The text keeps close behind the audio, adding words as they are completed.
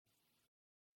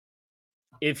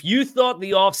If you thought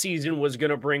the offseason was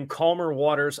going to bring calmer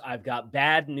waters, I've got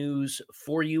bad news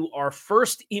for you. Our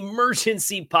first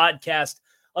emergency podcast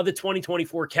of the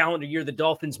 2024 calendar year, the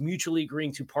Dolphins mutually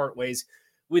agreeing to part ways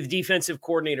with defensive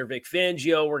coordinator Vic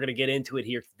Fangio. We're going to get into it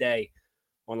here today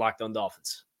on Locked On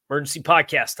Dolphins. Emergency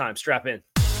podcast time. Strap in.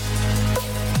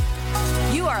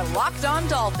 You are Locked On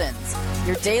Dolphins,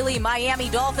 your daily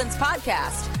Miami Dolphins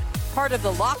podcast, part of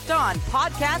the Locked On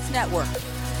Podcast Network,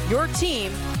 your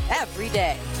team every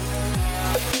day.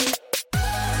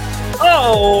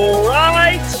 All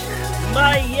right,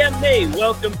 Miami,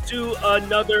 welcome to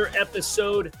another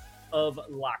episode of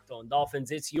Locked On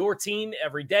Dolphins. It's your team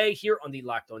every day here on the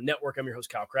Locked On Network. I'm your host,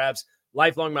 Kyle Krabs,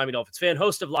 lifelong Miami Dolphins fan,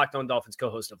 host of Locked On Dolphins,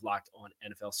 co-host of Locked On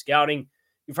NFL Scouting.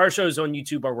 Your first shows on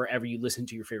YouTube or wherever you listen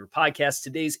to your favorite podcasts.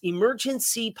 Today's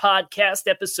emergency podcast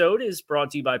episode is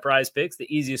brought to you by Prize Picks,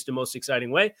 the easiest and most exciting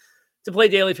way to play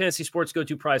daily fantasy sports. Go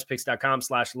to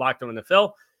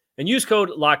prizepicks.com/LockedOnNFL and use code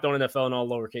LockedOnNFL in all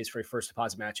lowercase for a first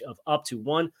deposit match of up to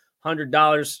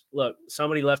 $100. Look,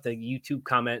 somebody left a YouTube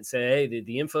comment and said, hey,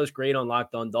 the info is great on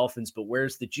Locked On Dolphins, but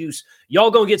where's the juice?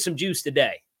 Y'all gonna get some juice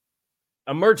today.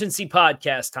 Emergency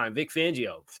podcast time. Vic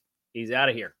Fangio, he's out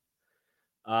of here.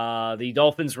 The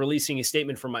Dolphins releasing a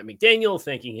statement from Mike McDaniel,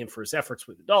 thanking him for his efforts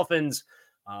with the Dolphins,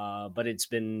 but it's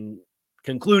been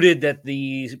concluded that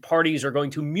the parties are going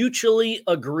to mutually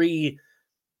agree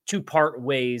to part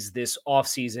ways this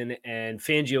offseason, and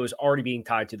Fangio is already being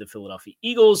tied to the Philadelphia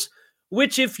Eagles,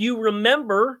 which, if you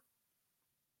remember,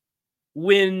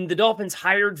 when the Dolphins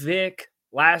hired Vic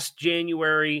last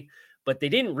January, but they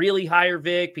didn't really hire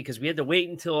Vic because we had to wait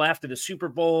until after the Super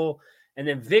Bowl, and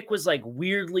then Vic was like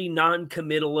weirdly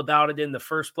non-committal about it in the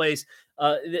first place.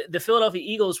 The Philadelphia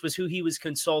Eagles was who he was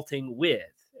consulting with.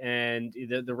 And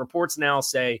the reports now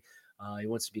say he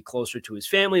wants to be closer to his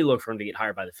family, look for him to get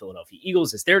hired by the Philadelphia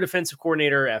Eagles as their defensive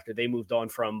coordinator after they moved on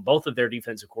from both of their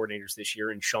defensive coordinators this year,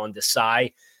 and Sean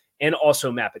Desai and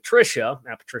also Matt Patricia.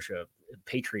 Matt Patricia,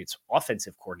 Patriots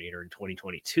offensive coordinator in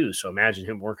 2022. So imagine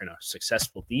him working a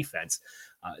successful defense.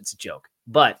 It's a joke.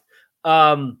 But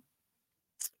I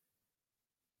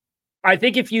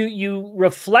think if you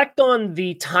reflect on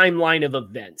the timeline of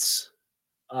events,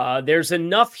 there's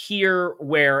enough here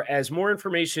where as more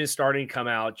information is starting to come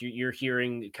out, you're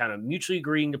hearing kind of mutually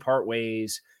agreeing to part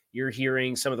ways. You're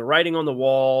hearing some of the writing on the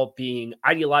wall being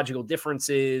ideological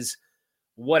differences,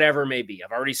 whatever it may be.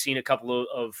 I've already seen a couple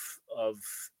of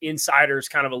insiders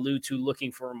kind of allude to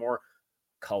looking for a more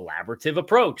collaborative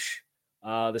approach.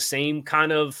 The same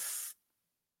kind of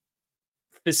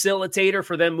facilitator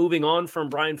for them moving on from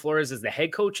Brian Flores as the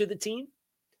head coach of the team.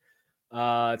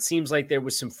 It seems like there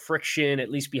was some friction, at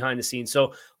least behind the scenes.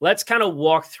 So let's kind of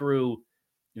walk through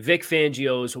Vic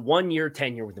Fangio's 1-year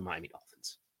tenure with the Miami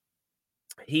Dolphins.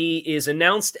 He is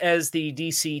announced as the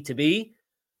DC to be.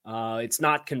 It's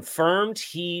not confirmed.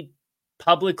 He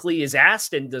publicly is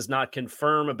asked and does not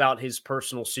confirm about his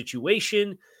personal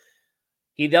situation.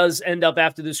 He does end up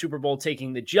after the Super Bowl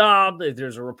taking the job.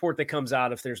 There's a report that comes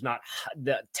out if there's not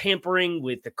the tampering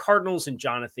with the Cardinals and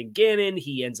Jonathan Gannon,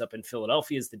 he ends up in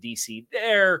Philadelphia as the DC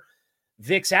there.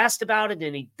 Vic's asked about it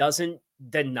and he doesn't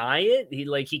deny it.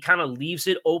 He kind of leaves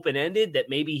it open-ended that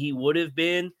maybe he would have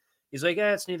been. He's like,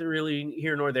 it's neither really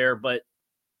here nor there, but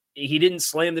he didn't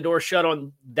slam the door shut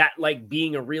on that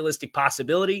being a realistic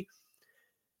possibility.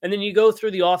 And then you go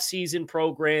through the offseason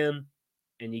program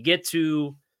and you get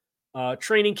to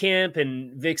training camp,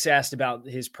 and Vic's asked about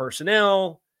his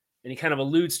personnel, and he kind of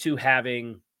alludes to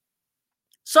having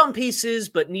some pieces,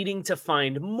 but needing to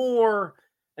find more.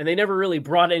 And they never really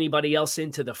brought anybody else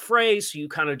into the fray. So you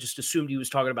kind of just assumed he was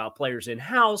talking about players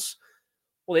in-house.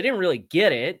 Well, they didn't really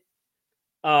get it.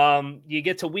 You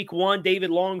get to week 1, David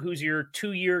Long, who's your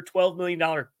 2-year, $12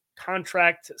 million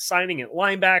contract signing at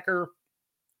linebacker,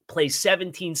 plays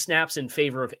 17 snaps in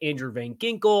favor of Andrew Van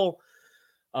Ginkel.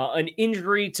 An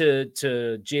injury to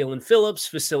Jalen Phillips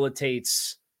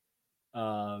facilitates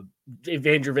Andrew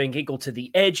Van Ginkel to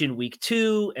the edge in week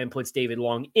 2 and puts David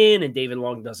Long in, and David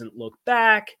Long doesn't look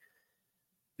back.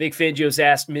 Vic Fangio's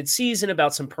asked midseason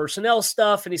about some personnel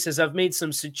stuff, and he says, I've made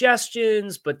some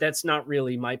suggestions, but that's not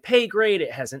really my pay grade.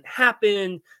 It hasn't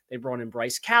happened. They brought in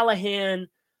Bryce Callahan.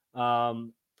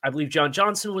 I believe John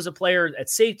Johnson was a player at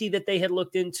safety that they had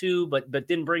looked into, but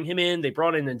didn't bring him in. They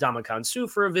brought in Ndamukong Suh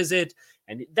for a visit,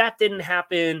 and that didn't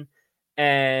happen.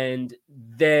 And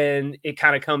then it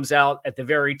kind of comes out at the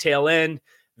very tail end.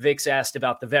 Vic's asked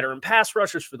about the veteran pass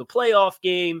rushers for the playoff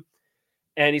game.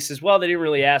 And he says, well, they didn't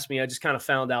really ask me. I just kind of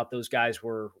found out those guys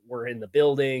were in the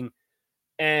building.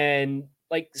 And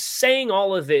saying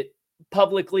all of it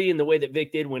publicly in the way that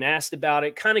Vic did when asked about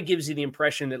it kind of gives you the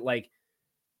impression that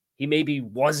he maybe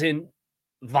wasn't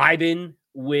vibing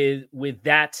with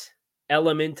that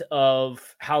element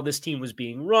of how this team was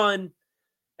being run.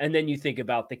 And then you think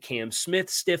about the Cam Smith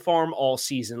stiff arm all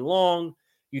season long.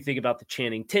 You think about the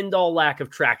Channing Tindall lack of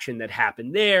traction that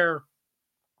happened there,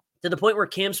 to the point where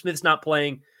Cam Smith's not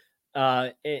playing,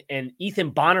 and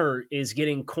Ethan Bonner is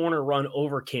getting corner run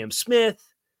over Cam Smith.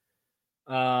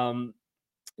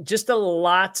 Just a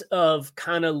lot of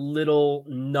kind of little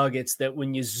nuggets that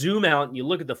when you zoom out and you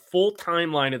look at the full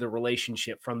timeline of the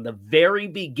relationship from the very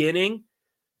beginning,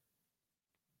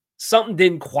 something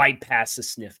didn't quite pass the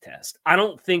sniff test. I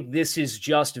don't think this is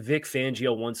just Vic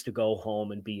Fangio wants to go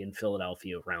home and be in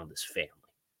Philadelphia around his family.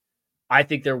 I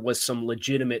think there was some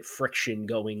legitimate friction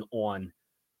going on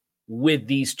with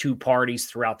these two parties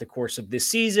throughout the course of this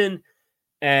season.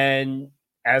 And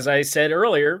as I said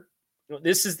earlier,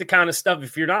 this is the kind of stuff,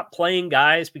 if you're not playing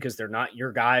guys because they're not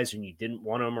your guys and you didn't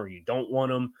want them or you don't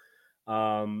want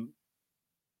them,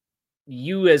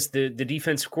 you as the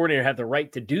defensive coordinator have the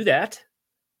right to do that.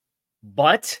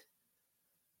 But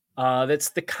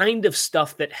that's the kind of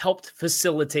stuff that helped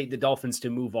facilitate the Dolphins to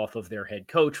move off of their head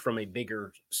coach from a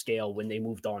bigger scale when they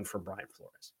moved on from Brian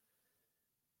Flores.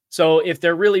 So if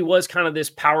there really was kind of this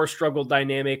power struggle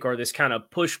dynamic or this kind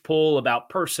of push-pull about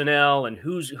personnel and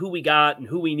who we got and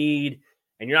who we need,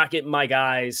 and you're not getting my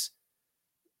guys,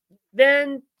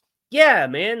 then yeah,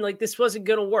 man, like this wasn't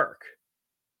going to work.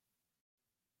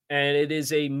 And it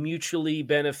is a mutually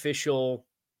beneficial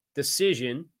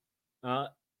decision,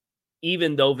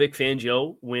 even though Vic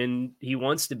Fangio, when he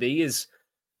wants to be, is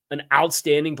an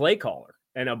outstanding play caller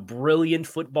and a brilliant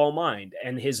football mind.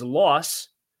 And his loss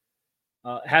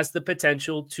has the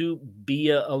potential to be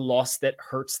a loss that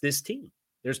hurts this team.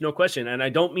 There's no question. And I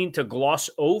don't mean to gloss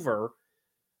over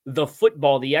the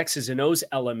football, the X's and O's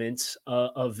elements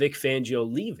of Vic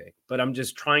Fangio leaving, but I'm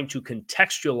just trying to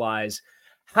contextualize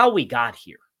how we got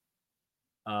here.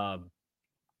 And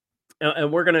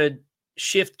we're going to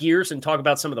shift gears and talk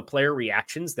about some of the player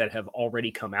reactions that have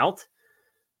already come out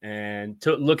and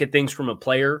to look at things from a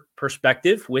player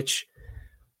perspective, which,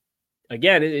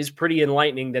 again, it is pretty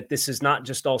enlightening that this is not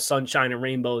just all sunshine and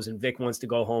rainbows and Vic wants to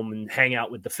go home and hang out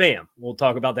with the fam. We'll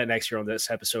talk about that next year on this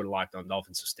episode of Locked On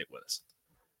Dolphins, so stick with us.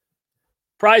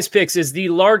 Prize Picks is the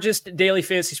largest daily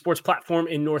fantasy sports platform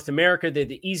in North America. They're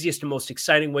the easiest and most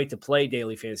exciting way to play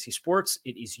daily fantasy sports.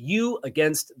 It is you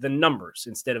against the numbers.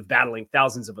 Instead of battling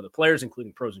thousands of other players,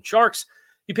 including pros and sharks,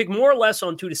 you pick more or less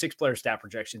on 2 to 6 player stat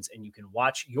projections, and you can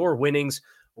watch your winnings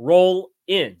roll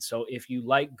in. So if you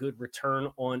like good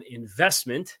return on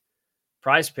investment,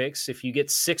 Prize Picks, if you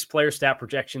get 6 player stat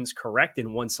projections correct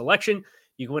in one selection,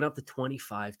 you can win up to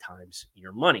 25 times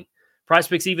your money. Prize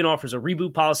Picks even offers a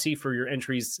reboot policy for your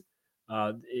entries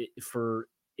for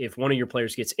if one of your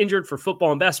players gets injured for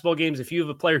football and basketball games. If you have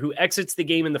a player who exits the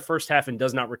game in the first half and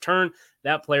does not return,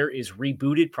 that player is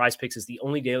rebooted. Prize Picks is the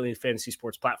only daily fantasy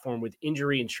sports platform with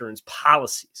injury insurance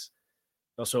policies.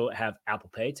 We also have Apple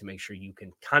Pay to make sure you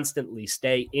can constantly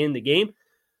stay in the game.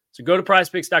 So go to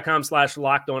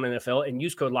prizepicks.com/LockedOnNFL and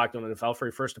use code LockedOnNFL for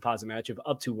your first deposit match of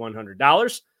up to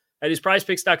 $100. That is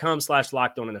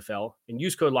prizepicks.com/LockedOnNFL and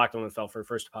use code LockedOnNFL for your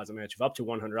first deposit match of up to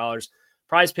 $100.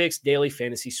 Prize Picks, daily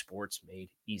fantasy sports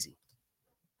made easy.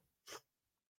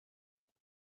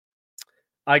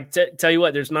 I tell you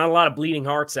what, there's not a lot of bleeding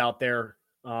hearts out there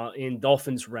in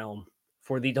Dolphins realm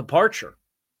for the departure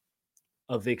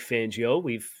of Vic Fangio.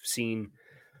 We've seen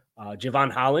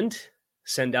Javon Holland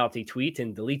send out the tweet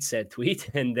and delete said tweet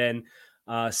and then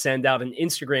send out an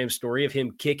Instagram story of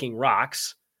him kicking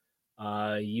rocks.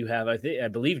 You have, I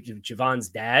believe, Javon's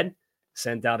dad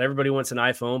sent out, everybody wants an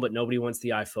iPhone, but nobody wants the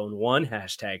iPhone 1,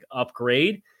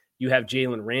 #upgrade. You have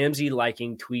Jalen Ramsey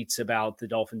liking tweets about the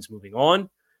Dolphins moving on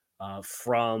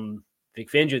from Vic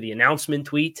Fangio, the announcement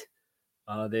tweet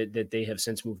that they have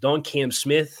since moved on. Cam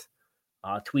Smith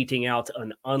tweeting out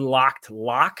an unlocked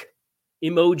lock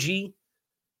emoji.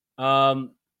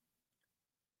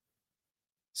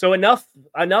 So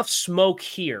enough smoke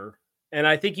here. And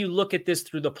I think you look at this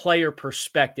through the player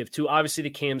perspective too. Obviously, the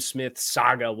Cam Smith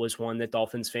saga was one that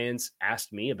Dolphins fans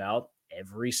asked me about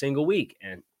every single week.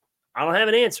 And I don't have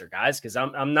an answer, guys, because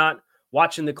I'm not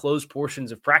watching the closed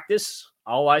portions of practice.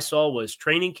 All I saw was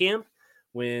training camp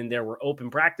when there were open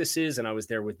practices and I was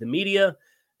there with the media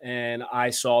and I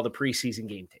saw the preseason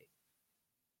game tape.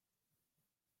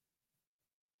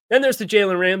 Then there's the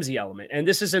Jalen Ramsey element. And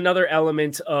this is another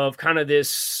element of kind of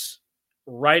this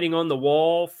writing on the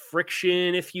wall,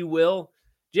 friction, if you will.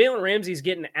 Jalen Ramsey's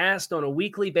getting asked on a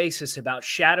weekly basis about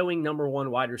shadowing number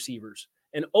 1 wide receivers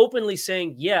and openly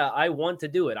saying, yeah, I want to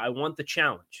do it. I want the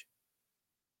challenge.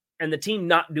 And the team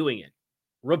not doing it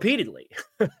repeatedly.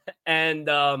 And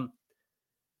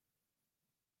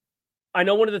I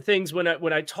know one of the things when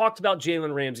I talked about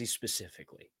Jalen Ramsey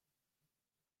specifically,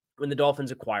 when the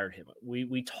Dolphins acquired him,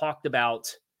 we talked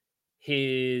about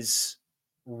his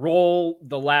role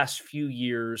the last few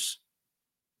years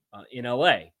in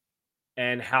LA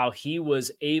and how he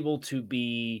was able to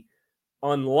be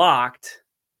unlocked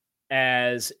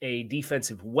as a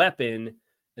defensive weapon,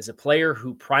 as a player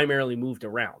who primarily moved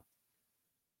around.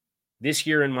 This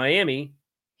year in Miami,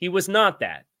 he was not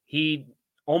that. He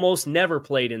almost never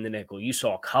played in the nickel. You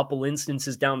saw a couple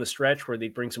instances down the stretch where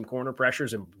they'd bring some corner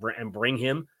pressures and bring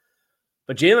him.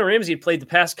 But Jalen Ramsey had played the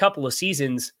past couple of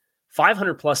seasons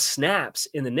 500 plus snaps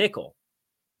in the nickel.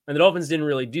 And the Dolphins didn't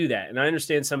really do that. And I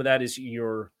understand some of that is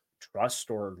your trust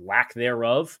or lack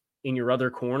thereof in your other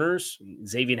corners,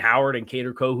 Xavier Howard and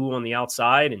Kader Kohu on the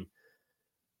outside. And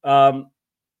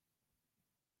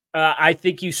I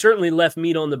think you certainly left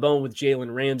meat on the bone with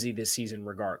Jalen Ramsey this season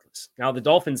regardless. Now, the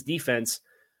Dolphins defense,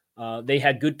 they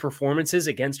had good performances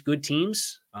against good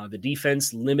teams. The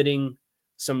defense limiting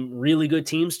some really good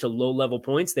teams to low-level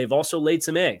points. They've also laid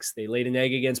some eggs. They laid an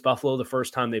egg against Buffalo the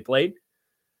first time they played.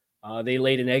 They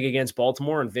laid an egg against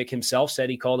Baltimore, and Vic himself said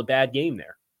he called a bad game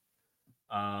there.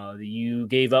 You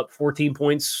gave up 14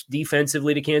 points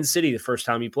defensively to Kansas City the first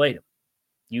time you played him.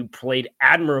 You played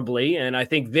admirably, and I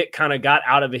think Vic kind of got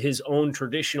out of his own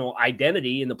traditional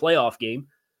identity in the playoff game.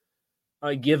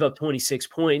 Give up 26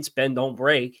 points, bend, don't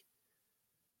break,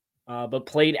 but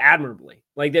played admirably.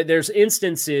 Like there's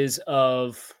instances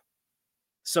of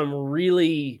some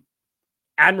really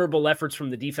admirable efforts from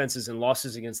the defenses and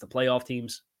losses against the playoff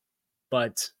teams.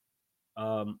 But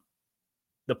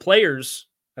the players,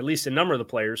 at least a number of the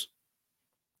players,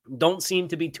 don't seem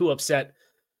to be too upset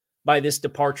by this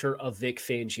departure of Vic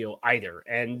Fangio either.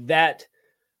 And that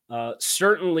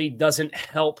certainly doesn't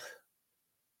help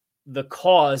the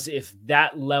cause if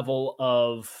that level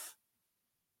of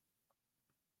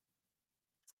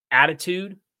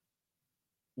attitude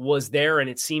was there, and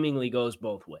it seemingly goes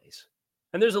both ways.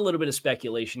 And there's a little bit of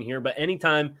speculation here, but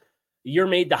anytime you're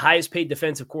made the highest paid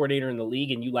defensive coordinator in the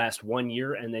league and you last 1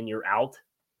 year and then you're out,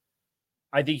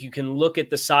 I think you can look at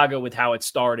the saga with how it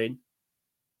started,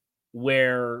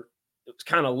 where it was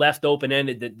kind of left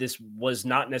open-ended that this was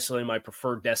not necessarily my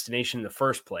preferred destination in the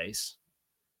first place.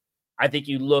 I think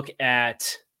you look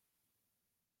at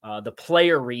the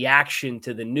player reaction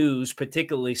to the news,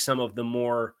 particularly some of the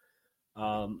more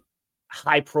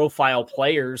high-profile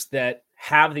players that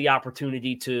have the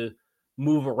opportunity to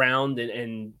move around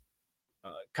and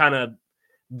kind of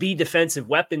be defensive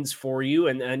weapons for you.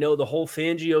 And I know the whole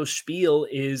Fangio spiel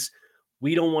is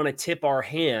we don't want to tip our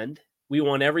hand. We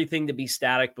want everything to be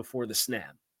static before the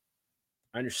snap.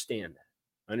 I understand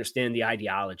that. I understand the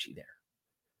ideology there.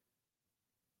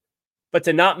 But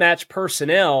to not match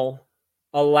personnel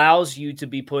allows you to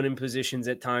be put in positions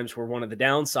at times where one of the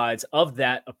downsides of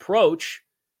that approach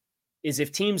is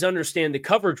if teams understand the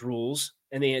coverage rules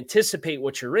and they anticipate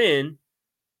what you're in,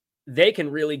 they can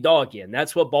really dog you. And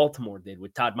that's what Baltimore did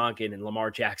with Todd Monken and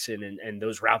Lamar Jackson and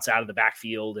those routes out of the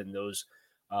backfield and those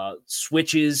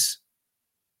switches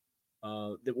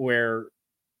where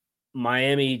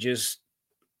Miami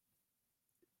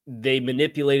they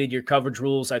manipulated your coverage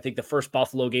rules. I think the first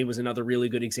Buffalo game was another really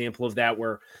good example of that,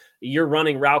 where you're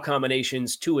running route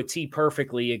combinations to a T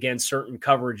perfectly against certain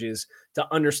coverages to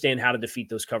understand how to defeat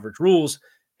those coverage rules.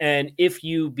 And if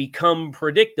you become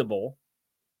predictable,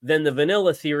 then the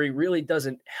vanilla theory really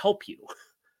doesn't help you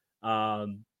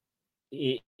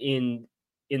in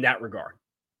that regard.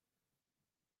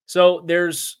 So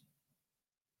there's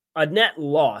a net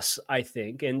loss, I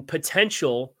think, and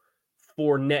potential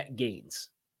for net gains.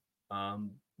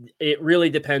 It really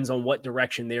depends on what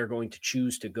direction they're going to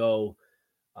choose to go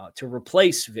to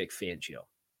replace Vic Fangio.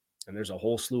 And there's a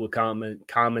whole slew of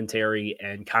commentary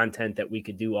and content that we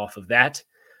could do off of that.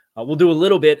 We'll do a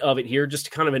little bit of it here just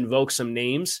to kind of invoke some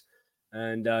names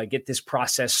and get this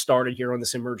process started here on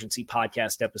this emergency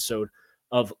podcast episode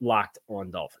of Locked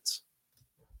On Dolphins.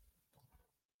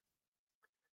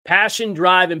 Passion,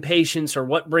 drive, and patience are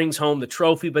what brings home the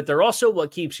trophy, but they're also what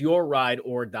keeps your ride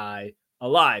or die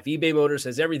alive. eBay Motors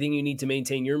has everything you need to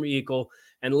maintain your vehicle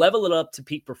and level it up to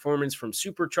peak performance, from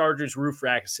superchargers, roof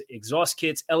racks, exhaust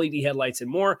kits, LED headlights, and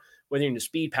more. Whether you're into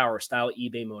speed, power, or style,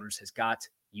 eBay Motors has got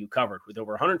you covered. With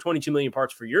over 122 million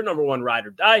parts for your number one ride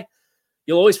or die,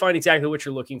 you'll always find exactly what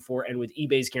you're looking for. And with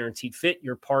eBay's Guaranteed Fit,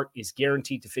 your part is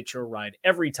guaranteed to fit your ride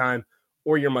every time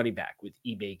or your money back. With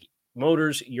eBay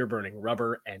Motors, you're burning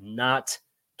rubber and not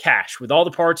cash. With all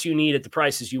the parts you need at the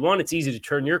prices you want, it's easy to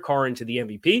turn your car into the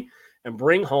MVP and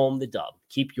bring home the dub.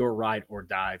 Keep your ride or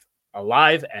die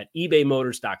alive at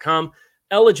ebaymotors.com.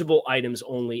 Eligible items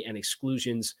only and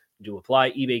exclusions do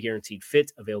apply. eBay guaranteed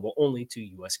fit, available only to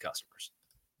U.S. customers.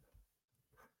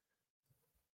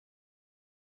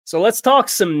 So let's talk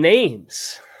some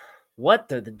names.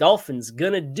 What are the Dolphins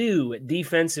going to do at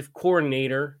defensive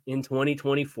coordinator in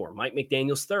 2024? Mike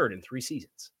McDaniel's third in 3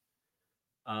 seasons.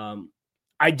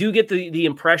 I do get the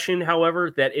impression,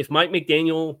 however, that if Mike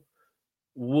McDaniel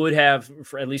would have,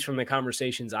 at least from the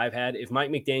conversations I've had, if Mike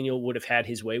McDaniel would have had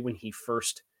his way when he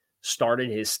first started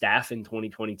his staff in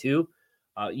 2022,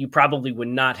 you probably would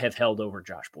not have held over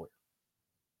Josh Boyer.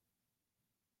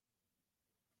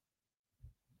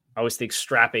 I always think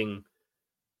strapping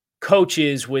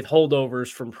coaches with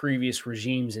holdovers from previous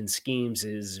regimes and schemes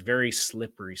is very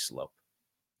slippery slope.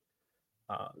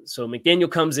 So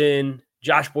McDaniel comes in,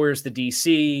 Josh Boyer's the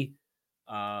DC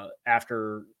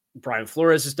after Brian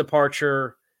Flores'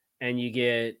 departure, and you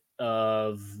get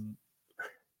a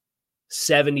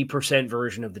 70%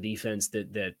 version of the defense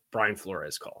that Brian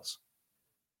Flores calls.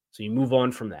 So you move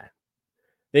on from that.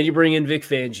 Then you bring in Vic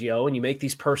Fangio and you make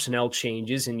these personnel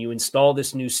changes and you install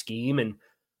this new scheme. And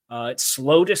it's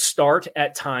slow to start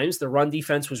at times. The run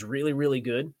defense was really, really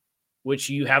good, which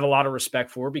you have a lot of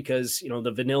respect for because, you know,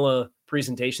 the vanilla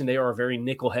presentation, they are a very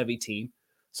nickel-heavy team.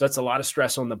 So that's a lot of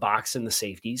stress on the box and the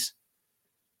safeties.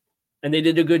 And they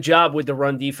did a good job with the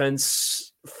run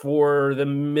defense for the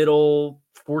middle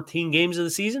 14 games of the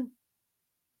season.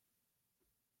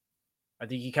 I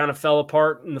think you kind of fell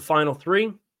apart in the final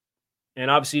 3. And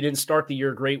obviously you didn't start the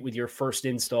year great with your first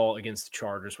install against the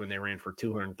Chargers when they ran for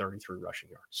 233 rushing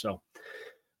yards. So,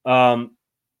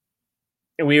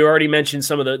 and we already mentioned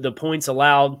some of the points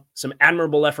allowed, some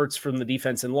admirable efforts from the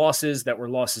defense and losses that were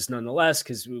losses nonetheless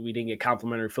because we didn't get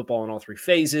complimentary football in all 3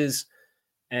 phases.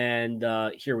 And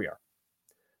here we are.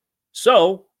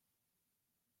 So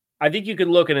I think you could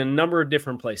look at a number of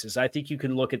different places. I think you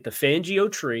can look at the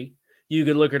Fangio tree. You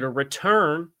could look at a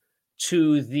return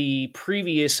to the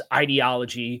previous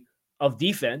ideology of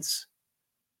defense.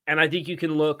 And I think you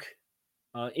can look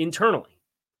internally.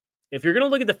 If you're going to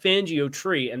look at the Fangio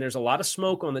tree, and there's a lot of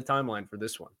smoke on the timeline for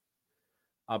this one,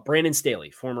 Brandon Staley,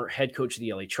 former head coach of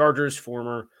the LA Chargers,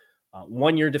 former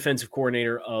one-year defensive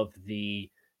coordinator of the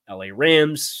LA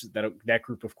Rams. That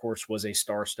group, of course, was a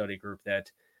star-studded group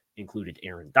that included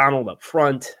Aaron Donald up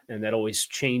front, and that always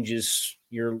changes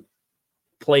your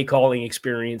play calling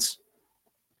experience.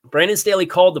 Brandon Staley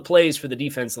called the plays for the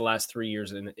defense the last 3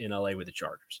 years in LA with the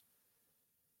Chargers.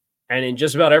 And in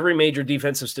just about every major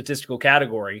defensive statistical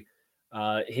category,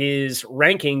 his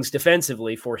rankings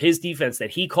defensively for his defense that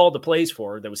he called the plays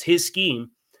for, that was his scheme,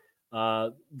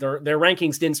 their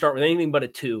rankings didn't start with anything but a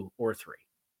 2 or 3.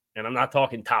 And I'm not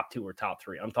talking top 2 or top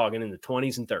 3. I'm talking in the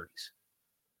 20s and 30s.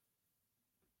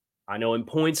 I know in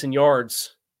points and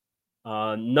yards,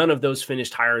 none of those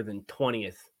finished higher than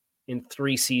 20th in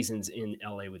 3 seasons in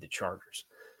LA with the Chargers.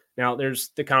 Now, there's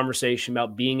the conversation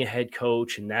about being a head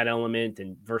coach and that element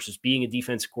and versus being a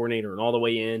defensive coordinator and all the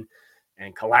way in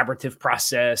and collaborative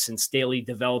process. And Staley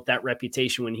developed that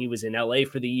reputation when he was in LA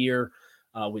for the year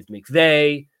with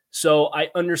McVay. So I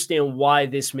understand why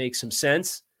this makes some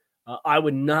sense. I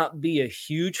would not be a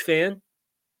huge fan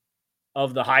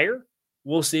of the hire.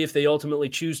 We'll see if they ultimately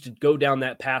choose to go down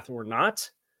that path or not.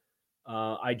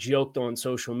 I joked on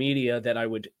social media that I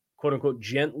would, quote unquote,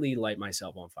 gently light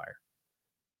myself on fire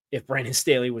if Brandon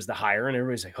Staley was the hire, and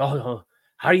everybody's like, oh,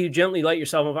 how do you gently light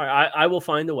yourself on fire? I will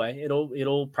find a way.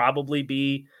 It'll probably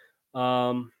be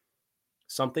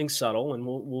something subtle, and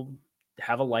we'll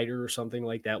have a lighter or something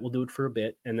like that. We'll do it for a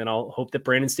bit, and then I'll hope that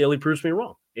Brandon Staley proves me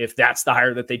wrong if that's the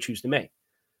hire that they choose to make.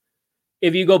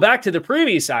 If you go back to the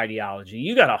previous ideology,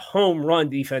 you got a home run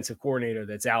defensive coordinator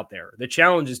that's out there. The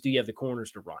challenge is, do you have the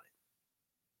corners to run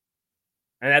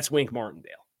it? And that's Wink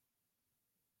Martindale.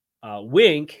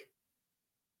 Wink,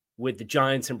 with the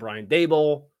Giants and Brian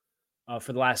Daboll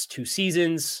for the last 2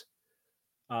 seasons,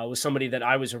 was somebody that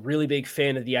I was a really big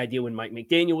fan of the idea when Mike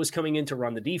McDaniel was coming in to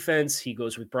run the defense. He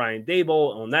goes with Brian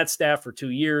Daboll on that staff for 2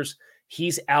 years.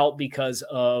 He's out because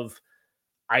of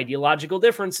ideological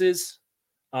differences,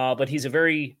 but he's a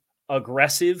very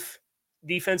aggressive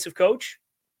defensive coach.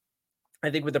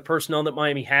 I think with the personnel that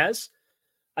Miami has,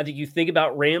 I think you think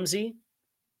about Ramsey.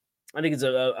 I think it's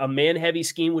a man-heavy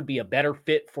scheme would be a better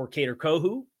fit for Kader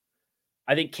Kohu.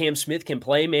 I think Cam Smith can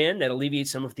play man. That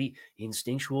alleviates some of the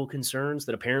instinctual concerns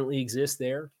that apparently exist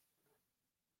there.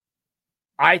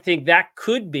 I think that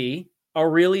could be a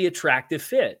really attractive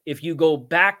fit. If you go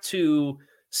back to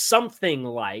something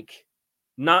like,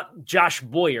 not Josh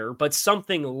Boyer, but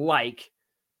something like,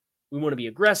 we want to be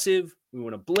aggressive, we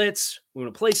want to blitz, we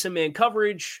want to play some man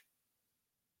coverage,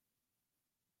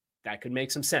 that could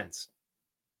make some sense.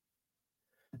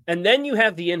 And then you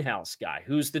have the in-house guy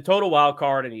who's the total wild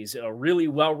card, and he's a really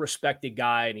well-respected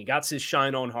guy, and he got his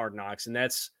shine on Hard Knocks, and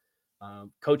that's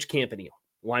Coach Campanile,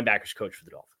 linebackers coach for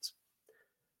the Dolphins.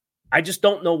 I just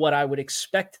don't know what I would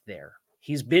expect there.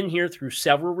 He's been here through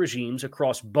several regimes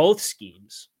across both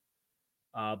schemes,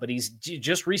 but he's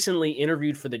just recently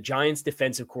interviewed for the Giants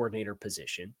defensive coordinator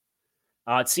position.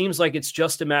 It seems like it's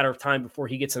just a matter of time before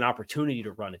he gets an opportunity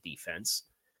to run a defense.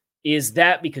 Is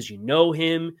that because you know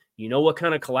him? You know what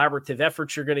kind of collaborative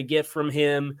efforts you're going to get from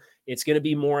him? It's going to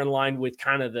be more in line with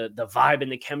kind of the vibe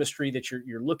and the chemistry that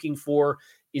you're looking for.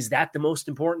 Is that the most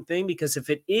important thing? Because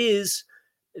if it is,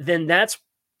 then that's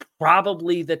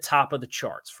probably the top of the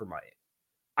charts for Miami.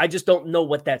 I just don't know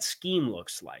what that scheme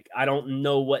looks like. I don't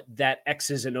know what that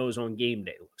X's and O's on game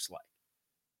day looks like.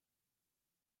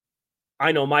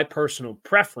 I know my personal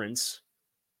preference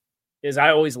is I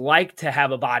always like to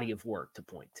have a body of work to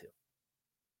point to.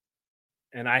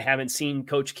 And I haven't seen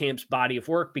Coach Camp's body of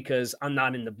work because I'm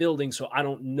not in the building, so I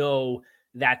don't know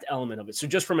that element of it. So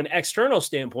just from an external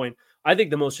standpoint, I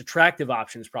think the most attractive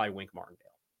option is probably Wink Martindale.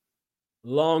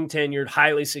 Long-tenured,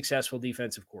 highly successful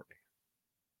defensive coordinator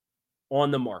on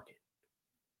the market.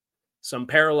 Some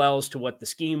parallels to what the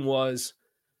scheme was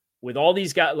with all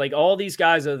these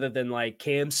guys other than like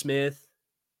Cam Smith.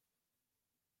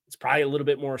 It's probably a little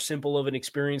bit more simple of an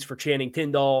experience for Channing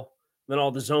Tindall than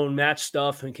all the zone match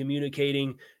stuff and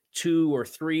communicating 2 or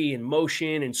 3 in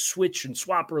motion and switch and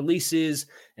swap releases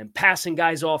and passing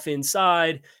guys off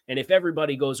inside. And if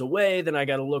everybody goes away, then I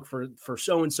got to look for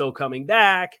so-and-so coming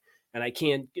back. And I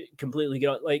can't completely get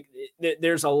out. Like,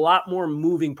 there's a lot more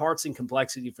moving parts and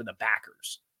complexity for the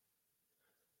backers.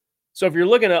 So if you're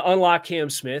looking to unlock Cam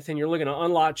Smith and you're looking to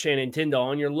unlock Channing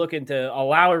Tindall and you're looking to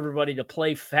allow everybody to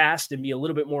play fast and be a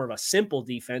little bit more of a simple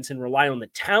defense and rely on the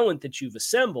talent that you've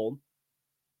assembled,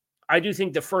 I do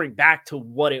think deferring back to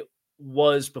what it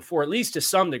was before, at least to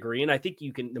some degree, and I think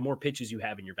the more pitches you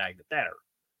have in your bag, the better.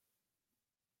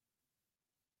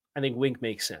 I think Wink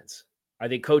makes sense. I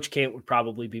think Coach Camp would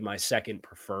probably be my second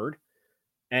preferred.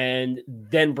 And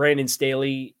then Brandon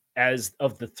Staley, as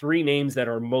of the 3 names that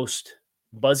are most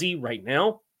buzzy right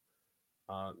now,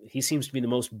 he seems to be the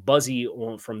most buzzy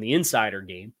from the insider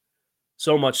game.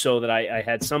 So much so that I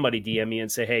had somebody DM me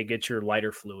and say, hey, get your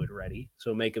lighter fluid ready.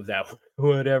 So make of that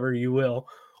whatever you will.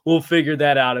 We'll figure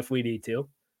that out if we need to.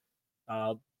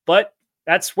 But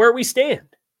that's where we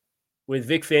stand with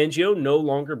Vic Fangio no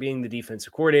longer being the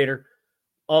defensive coordinator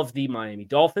of the Miami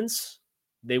Dolphins.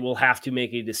 They will have to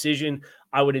make a decision.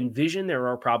 I would envision there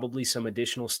are probably some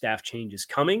additional staff changes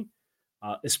coming,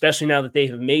 especially now that they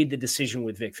have made the decision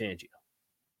with Vic Fangio.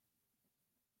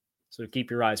 So keep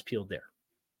your eyes peeled there.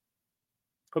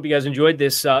 Hope you guys enjoyed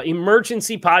this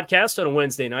emergency podcast on a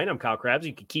Wednesday night. I'm Kyle Krabs.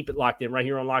 You can keep it locked in right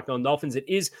here on Locked On Dolphins. It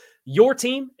is your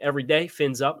team every day.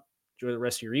 Fins up. Enjoy the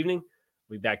rest of your evening.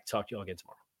 We'll be back to talk to you all again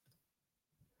tomorrow.